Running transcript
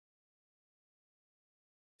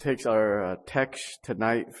Takes our text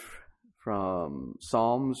tonight from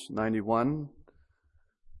Psalms 91,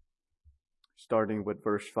 starting with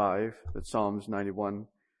verse 5. That's Psalms 91,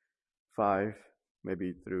 5,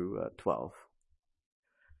 maybe through 12.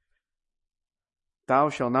 Thou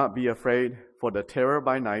shalt not be afraid for the terror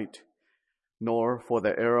by night, nor for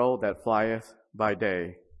the arrow that flieth by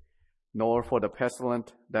day, nor for the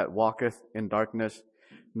pestilence that walketh in darkness,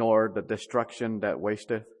 nor the destruction that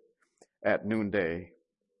wasteth at noonday.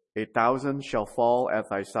 1,000 shall fall at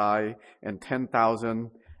thy side, and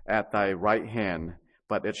 10,000 at thy right hand,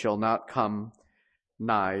 but it shall not come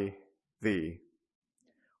nigh thee.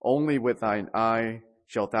 Only with thine eye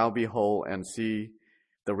shalt thou behold and see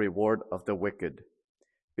the reward of the wicked,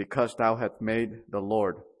 because thou hast made the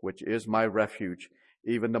Lord, which is my refuge,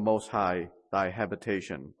 even the Most High, thy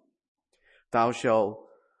habitation. There shall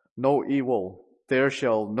no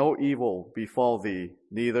evil befall thee,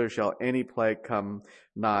 neither shall any plague come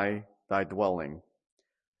nigh thy dwelling.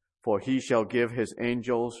 For he shall give his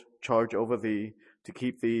angels charge over thee, to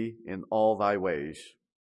keep thee in all thy ways.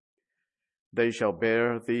 They shall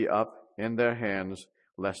bear thee up in their hands,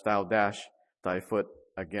 lest thou dash thy foot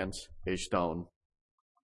against a stone.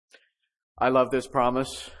 I love this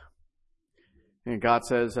promise. And God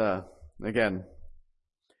says, again,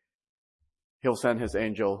 He'll send His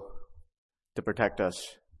angel to protect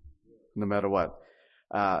us no matter what.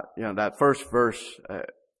 That first verse,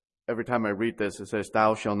 every time I read this, it says,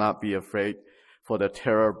 thou shalt not be afraid for the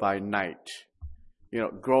terror by night.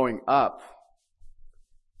 Growing up,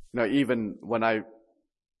 even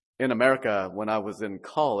in America, when I was in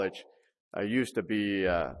college, I used to be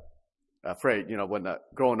afraid.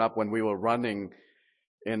 Growing up, when we were running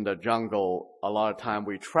in the jungle, a lot of time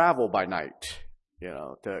we travel by night,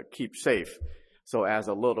 to keep safe. So as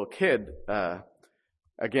a little kid,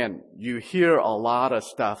 again, you hear a lot of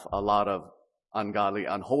stuff, a lot of ungodly,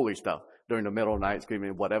 unholy stuff during the middle of the night,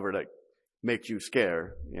 screaming whatever that makes you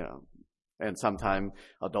scared, And sometimes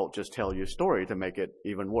adults just tell you a story to make it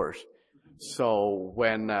even worse. So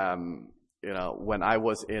when I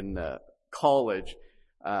was in college,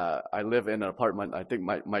 I live in an apartment. I think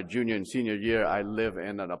my junior and senior year, I live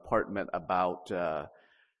in an apartment about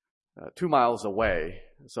 2 miles away.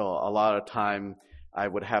 So a lot of time I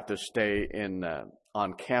would have to stay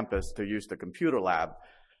on campus to use the computer lab.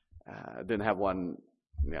 Didn't have one.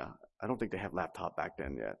 I don't think they have laptop back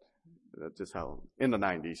then yet. That's just how, in the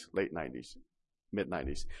 90s, late 90s, mid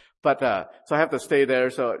 90s. But, so I have to stay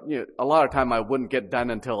there. So, a lot of time I wouldn't get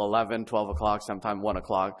done until 11, 12 o'clock, sometime 1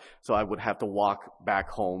 o'clock. So I would have to walk back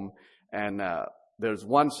home. And, there's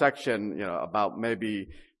one section, about maybe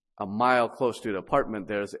a mile close to the apartment,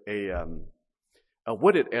 there's a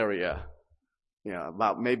wooded area,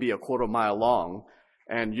 about maybe a quarter mile long.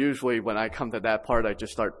 And usually when I come to that part, I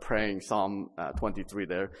just start praying Psalm 23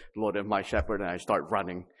 there, Lord is my shepherd, and I start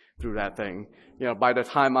running through that thing. By the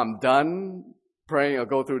time I'm done praying or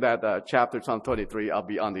go through that chapter, Psalm 23, I'll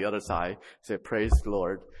be on the other side, say, praise the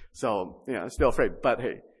Lord. So, still afraid, but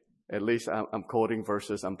hey, at least I'm quoting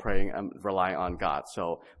verses, I'm praying, I'm relying on God.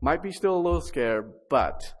 So, might be still a little scared,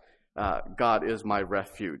 but God is my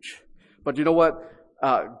refuge. But you know what?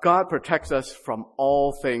 God protects us from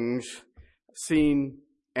all things seen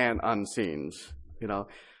and unseen.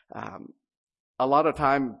 A lot of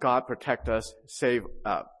time God protect us, save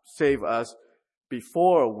us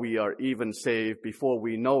before we are even saved, before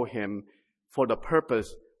we know Him, for the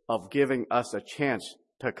purpose of giving us a chance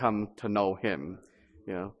to come to know Him.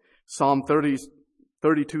 Psalm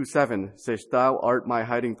 32:7 says, thou art my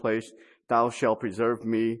hiding place, thou shalt preserve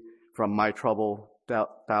me from my trouble,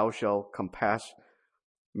 thou shalt compass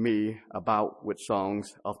me about with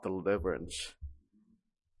songs of deliverance.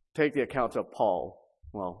 Take the account of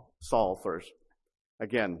Saul first.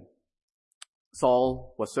 Again,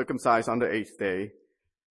 Saul was circumcised on the 8th day,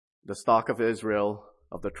 the stock of Israel,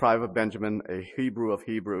 of the tribe of Benjamin, a Hebrew of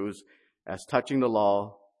Hebrews, as touching the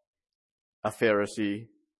law, a Pharisee,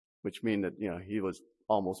 which means that, he was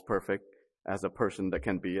almost perfect as a person that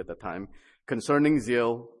can be at the time. Concerning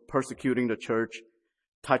zeal, persecuting the church,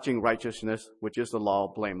 touching righteousness, which is the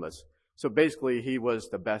law, blameless. So basically, he was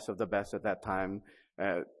the best of the best at that time,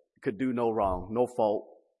 could do no wrong, no fault,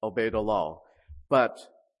 obey the law. But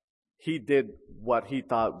he did what he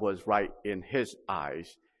thought was right in his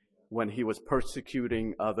eyes when he was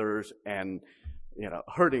persecuting others and,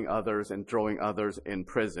 hurting others and throwing others in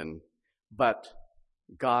prison. But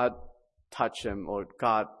God touched him, or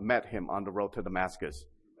God met him on the road to Damascus,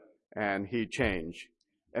 and he changed.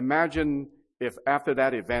 Imagine if after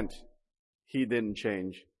that event, he didn't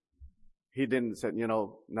change. He didn't say,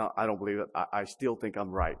 no, I don't believe it. I still think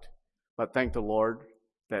I'm right. But thank the Lord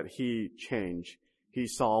that he changed. He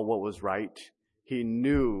saw what was right. He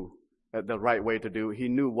knew the right way to do. He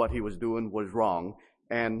knew what he was doing was wrong.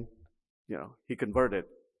 And, he converted.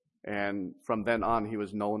 And from then on, he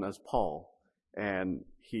was known as Paul. And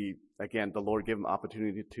the Lord gave him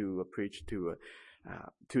opportunity to preach to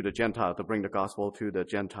the Gentile, to bring the gospel to the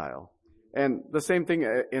Gentile. And the same thing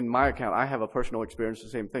in my account. I have a personal experience, the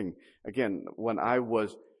same thing. Again, when I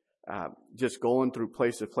was just going through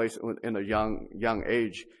place to place in a young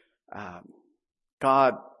age,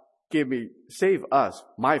 God save us,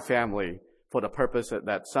 my family, for the purpose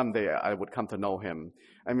that someday I would come to know him.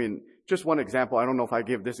 I mean, just one example. I don't know if I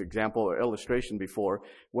gave this example or illustration before.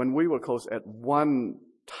 When we were close, at one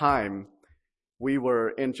time, we were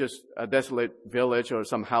in just a desolate village or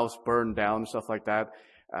some house burned down, stuff like that.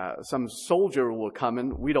 Some soldier were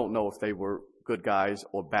coming. We don't know if they were good guys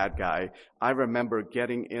or bad guy. I remember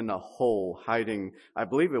getting in a hole, hiding. I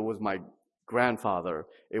believe it was my grandfather.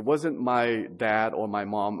 It wasn't my dad or my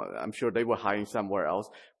mom. I'm sure they were hiding somewhere else,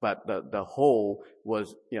 but the hole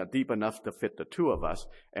was, deep enough to fit the two of us.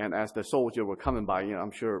 And as the soldier were coming by,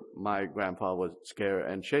 I'm sure my grandpa was scared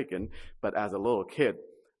and shaken. But as a little kid,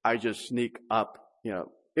 I just sneak up, the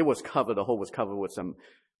hole was covered with some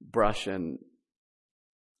brush and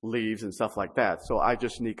leaves and stuff like that. So I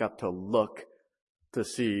just sneak up to look to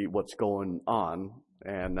see what's going on.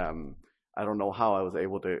 And, I don't know how I was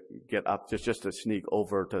able to get up just to sneak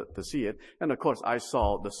over to see it. And of course, I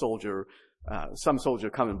saw the soldier, some soldier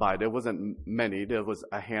coming by. There wasn't many. There was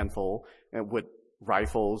a handful, and with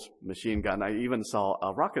rifles, machine gun. I even saw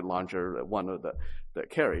a rocket launcher, one of the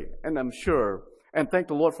carry. And I'm sure, and thank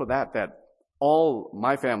the Lord for that all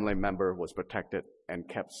my family member was protected and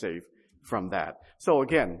kept safe from that. So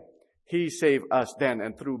again, he saved us then,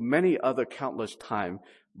 and through many other countless time,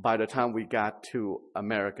 by the time we got to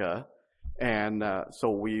America. And so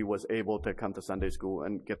we was able to come to Sunday school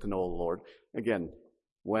and get to know the Lord. Again,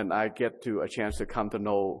 when I get to a chance to come to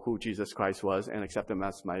know who Jesus Christ was and accept him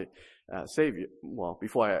as my Savior, well,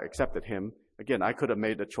 before I accepted him, again, I could have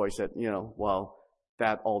made the choice that,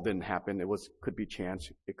 that all didn't happen. Could be chance.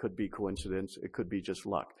 It could be coincidence. It could be just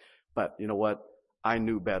luck. But you know what? I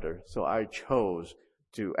knew better. So I chose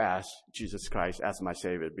to ask Jesus Christ as my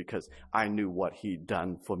Savior because I knew what he'd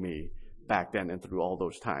done for me back then and through all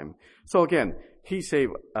those time. So again, he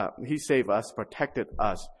saved us, protected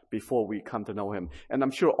us before we come to know him. And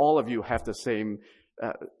I'm sure all of you have the same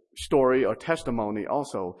story or testimony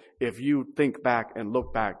also. If you think back and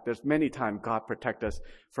look back, there's many times God protect us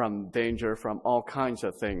from danger, from all kinds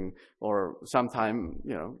of things, or sometimes,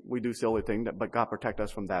 we do silly things, but God protect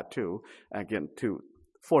us from that too. Again,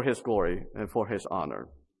 for his glory and for his honor.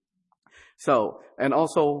 So, and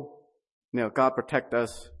also, God protect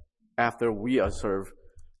us after we are served,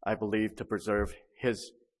 I believe, to preserve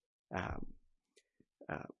his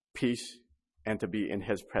peace and to be in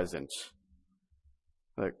his presence.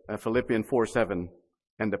 Like Philippians 4:7,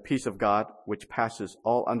 and the peace of God, which passes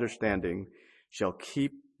all understanding, shall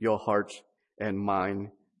keep your hearts and mind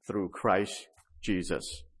through Christ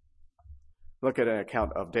Jesus. Look at an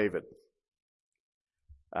account of David.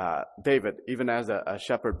 David, even as a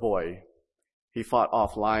shepherd boy, he fought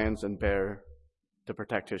off lions and bears to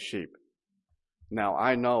protect his sheep. Now,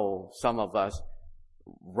 I know some of us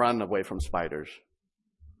run away from spiders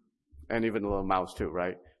and even little mouse too,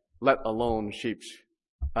 right? Let alone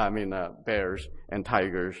bears and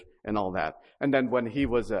tigers and all that. And then when he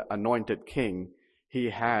was anointed king,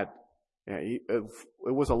 it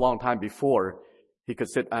was a long time before he could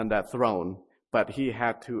sit on that throne, but he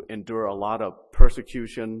had to endure a lot of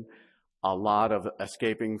persecution, a lot of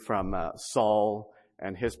escaping from Saul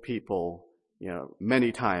and his people,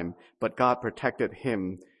 many times. But God protected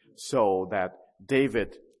him so that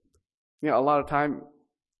David, a lot of time,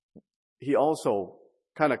 he also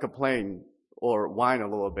kind of complained or whined a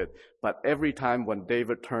little bit. But every time when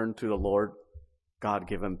David turned to the Lord, God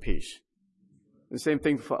gave him peace. The same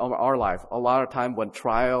thing for our life. A lot of time when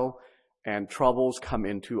trial and troubles come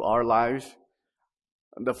into our lives,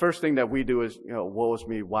 the first thing that we do is, woe is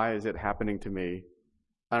me, why is it happening to me?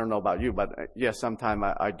 I don't know about you, but yes, sometimes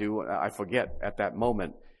I do. I forget at that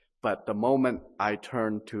moment. But the moment I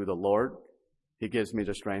turn to the Lord, he gives me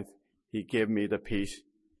the strength. He gives me the peace.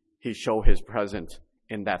 He shows his presence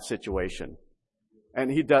in that situation. And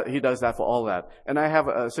he does that for all that. And I have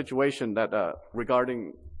a situation that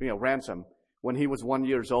regarding, ransom. When he was 1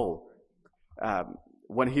 year old,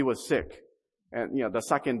 when he was sick, and, the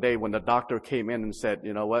second day when the doctor came in and said,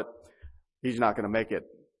 you know what, he's not going to make it.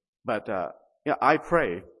 But, I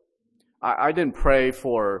pray. I didn't pray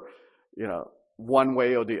for, one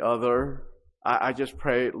way or the other. I just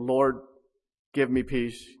pray, Lord, give me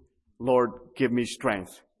peace. Lord, give me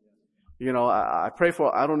strength. I pray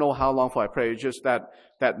for, I don't know how long for I prayed, just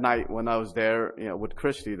that night when I was there, with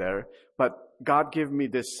Christy there. But God gave me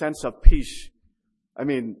this sense of peace. I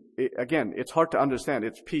mean, again, it's hard to understand.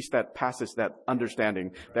 It's peace that passes that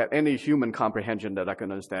understanding, that any human comprehension that I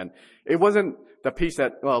can understand. It wasn't the peace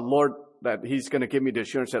that, Lord, that He's going to give me the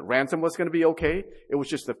assurance that ransom was going to be okay. It was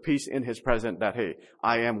just the peace in His presence that, hey,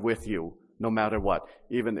 I am with you no matter what.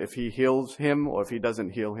 Even if He heals him or if He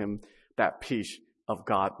doesn't heal him, that peace of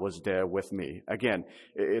God was there with me. Again,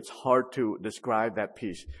 it's hard to describe that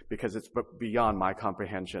peace because it's beyond my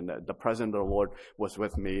comprehension. The presence of the Lord was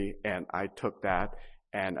with me, and I took that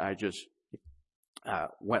and I just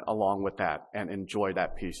went along with that and enjoyed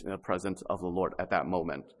that peace in the presence of the Lord at that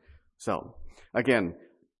moment. So, again,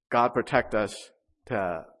 God protect us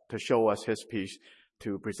to show us His peace,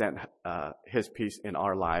 to present His peace in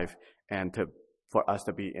our life, and for us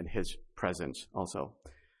to be in His presence also.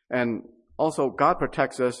 And also, God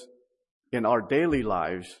protects us in our daily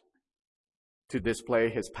lives to display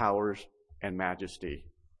His powers and majesty.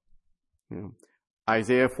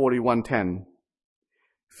 Isaiah 41:10.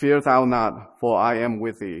 Fear thou not, for I am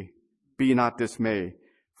with thee. Be not dismayed,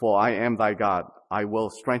 for I am thy God. I will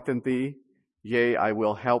strengthen thee. Yea, I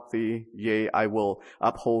will help thee. Yea, I will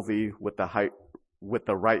uphold thee with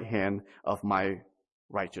the right hand of my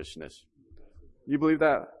righteousness. You believe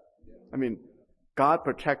that? I mean, God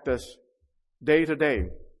protect us day to day,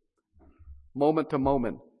 moment to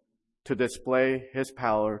moment, to display His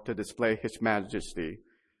power, to display His majesty.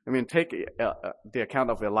 I mean, take the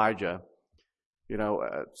account of Elijah.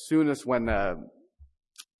 As soon as when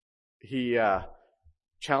he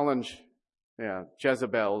challenged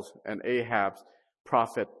Jezebel's and Ahab's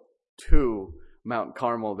prophet to Mount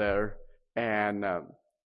Carmel there, and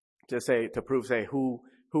to prove who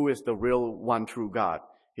is the real one true God.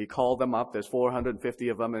 He called them up. There's 450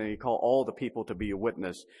 of them, and he called all the people to be a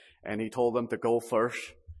witness. And he told them to go first.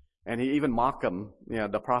 And he even mocked them,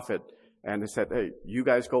 the prophet. And he said, hey, you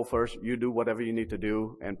guys go first. You do whatever you need to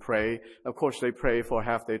do and pray. Of course, they pray for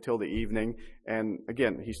half day till the evening. And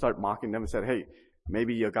again, he started mocking them and said, hey,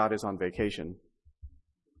 maybe your God is on vacation.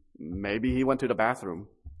 Maybe he went to the bathroom,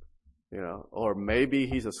 or maybe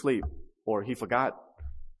he's asleep, or he forgot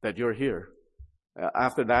that you're here.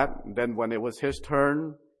 After that, then when it was his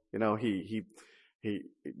turn, he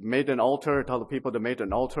made an altar, told the people to make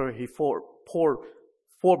an altar. He poured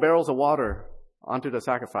 4 barrels of water onto the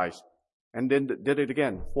sacrifice, and then did it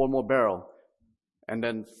again, 4 more barrel, and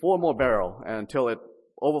then 4 more barrel, until it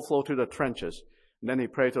overflowed to the trenches. And then he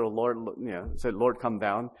prayed to the Lord, said, Lord, come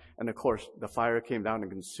down. And of course, the fire came down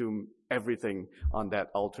and consumed everything on that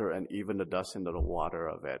altar, and even the dust into the water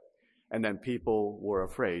of it. And then people were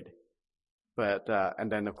afraid. But,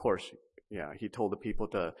 and then of course, he told the people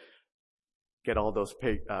to get all those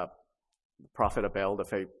prophet of Baal, the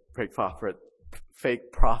fake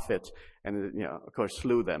prophets, and, of course,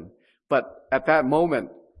 slew them. But at that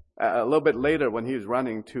moment, a little bit later, when he was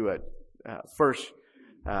running to it,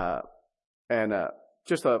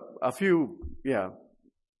 just a few,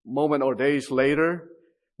 moment or days later,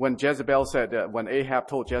 when Jezebel said, when Ahab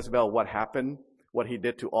told Jezebel what happened, what he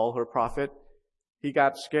did to all her prophet, he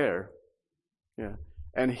got scared. Yeah.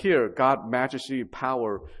 And here, God's majesty and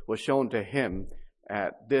power was shown to him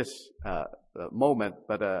at this moment,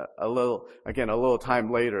 but a little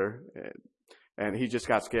time later, and he just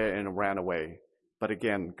got scared and ran away. But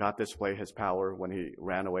again, God displayed His power when he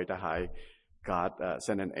ran away to hide. God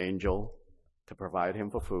sent an angel to provide him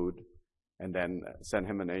for food, and then sent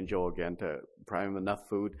him an angel again to provide him enough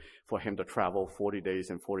food for him to travel 40 days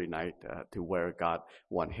and 40 nights to where God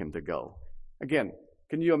wanted him to go. Again,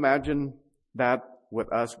 can you imagine that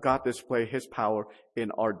with us? God display His power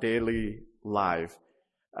in our daily life.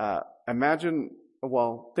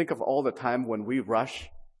 Think of all the time when we rush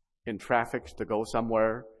in traffic to go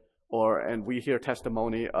somewhere, and we hear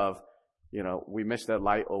testimony of, we missed that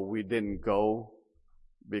light, or we didn't go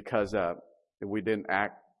because we didn't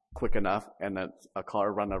act quick enough, and a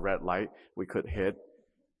car run a red light we could hit.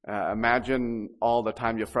 Imagine all the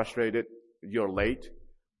time you're frustrated, you're late,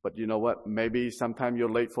 but you know what? Maybe sometime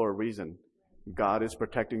you're late for a reason. God is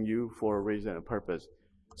protecting you for a reason and purpose.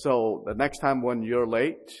 So the next time when you're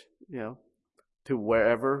late, to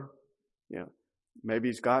wherever, maybe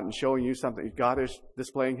it's God showing you something. God is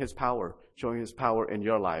displaying His power, showing His power in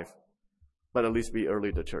your life. But at least be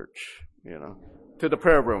early to church, to the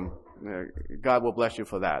prayer room. God will bless you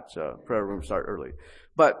for that. So prayer room start early.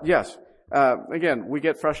 But yes, again, we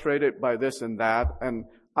get frustrated by this and that. And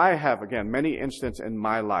I have, again, many instances in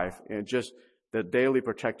my life, just the daily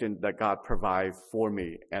protection that God provides for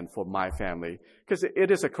me and for my family. Because it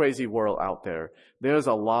is a crazy world out there. There's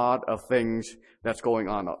a lot of things that's going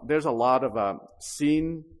on. There's a lot of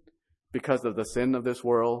seen because of the sin of this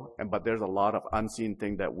world, but there's a lot of unseen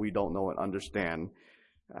things that we don't know and understand.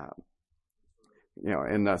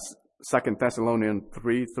 In 2 Thessalonians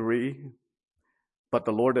 3:3, but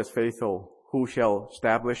the Lord is faithful, who shall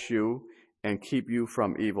establish you and keep you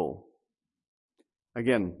from evil.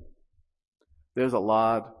 Again, there's a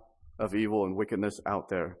lot of evil and wickedness out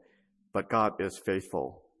there, but God is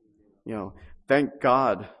faithful. Thank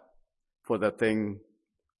God for the thing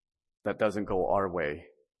that doesn't go our way,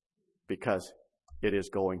 because it is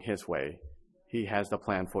going His way. He has the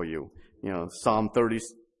plan for you. Psalm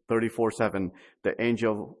 34:7, the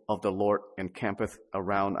angel of the Lord encampeth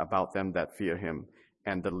around about them that fear Him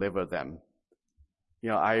and deliver them.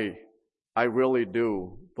 I really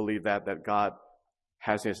do believe that God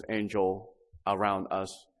has His angel around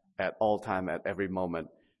us at all time, at every moment.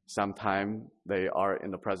 Sometime they are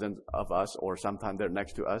in the presence of us, or sometime they're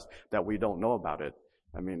next to us that we don't know about it.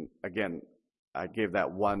 Again, I gave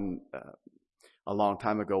that one a long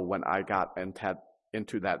time ago when I got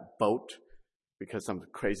into that boat because some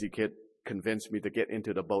crazy kid convinced me to get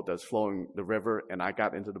into the boat that's flowing the river, and I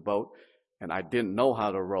got into the boat, and I didn't know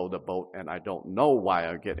how to row the boat, and I don't know why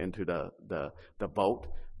I get into the boat,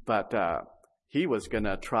 but he was going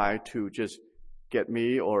to try to just get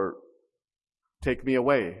me or take me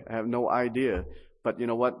away. I have no idea. But you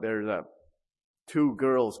know what? There's two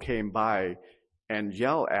girls came by and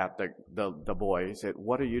yelled at the boy. He said,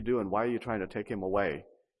 "What are you doing? Why are you trying to take him away?"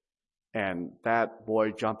 And that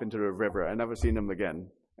boy jumped into the river. I never seen him again.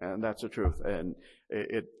 And that's the truth. And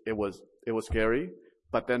it was scary.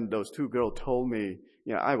 But then those two girls told me,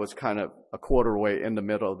 I was kind of a quarter way in the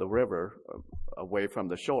middle of the river, away from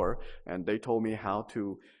the shore, and they told me how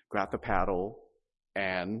to grab the paddle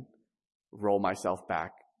and roll myself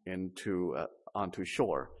back onto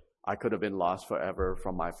shore. I could have been lost forever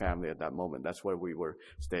from my family at that moment. That's where we were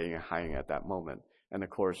staying and hiding at that moment. And of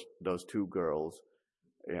course, those two girls,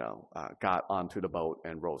 got onto the boat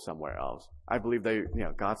and rowed somewhere else. I believe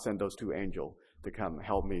God sent those two angels to come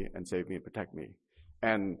help me and save me and protect me.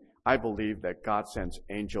 And I believe that God sends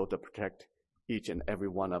angels to protect each and every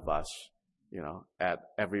one of us, at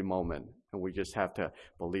every moment. And we just have to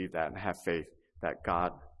believe that and have faith that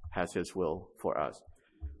God has His will for us.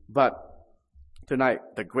 But tonight,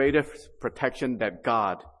 the greatest protection that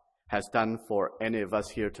God has done for any of us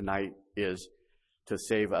here tonight is to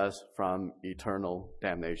save us from eternal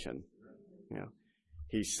damnation.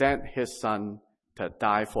 He sent His Son to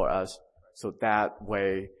die for us, so that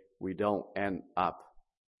way we don't end up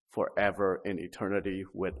forever in eternity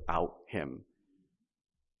without Him.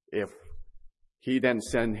 If He then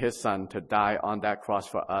sent His Son to die on that cross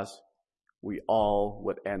for us, we all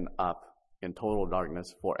would end up in total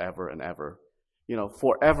darkness forever and ever.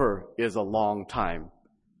 Forever is a long time.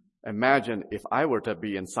 Imagine if I were to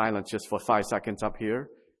be in silence just for 5 seconds up here,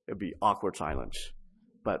 it'd be awkward silence.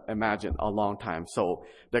 But imagine a long time. So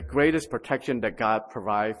the greatest protection that God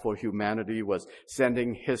provided for humanity was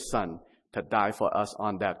sending His Son to die for us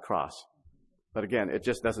on that cross. But again, it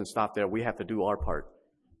just doesn't stop there. We have to do our part.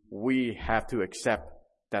 We have to accept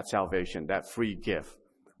that salvation, that free gift.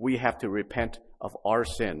 We have to repent of our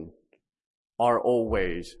sin, our old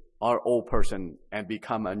ways, our old person, and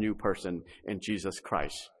become a new person in Jesus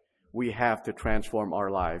Christ. We have to transform our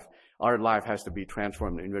life. Our life has to be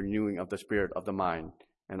transformed in the renewing of the spirit, of the mind,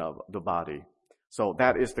 and of the body. So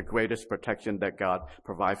that is the greatest protection that God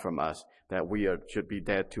provides from us, that we should be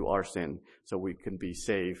dead to our sin so we can be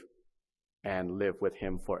saved and live with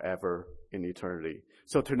Him forever in eternity.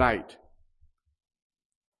 So tonight,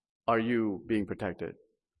 are you being protected?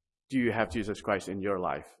 Do you have Jesus Christ in your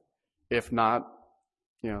life? If not,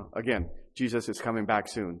 again, Jesus is coming back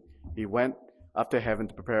soon. He went up to heaven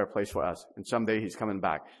to prepare a place for us. And someday He's coming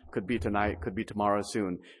back. Could be tonight, could be tomorrow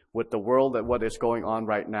soon. With the world and what is going on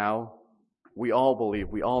right now, we all believe,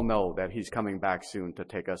 we all know that He's coming back soon to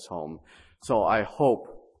take us home. So I hope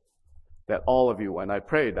that all of you, and I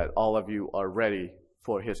pray that all of you are ready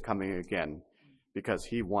for His coming again, because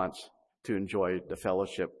He wants to enjoy the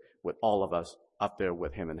fellowship with all of us up there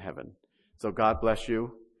with Him in heaven. So God bless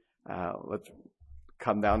you. Let's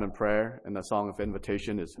come down in prayer, and the song of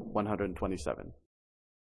invitation is 127.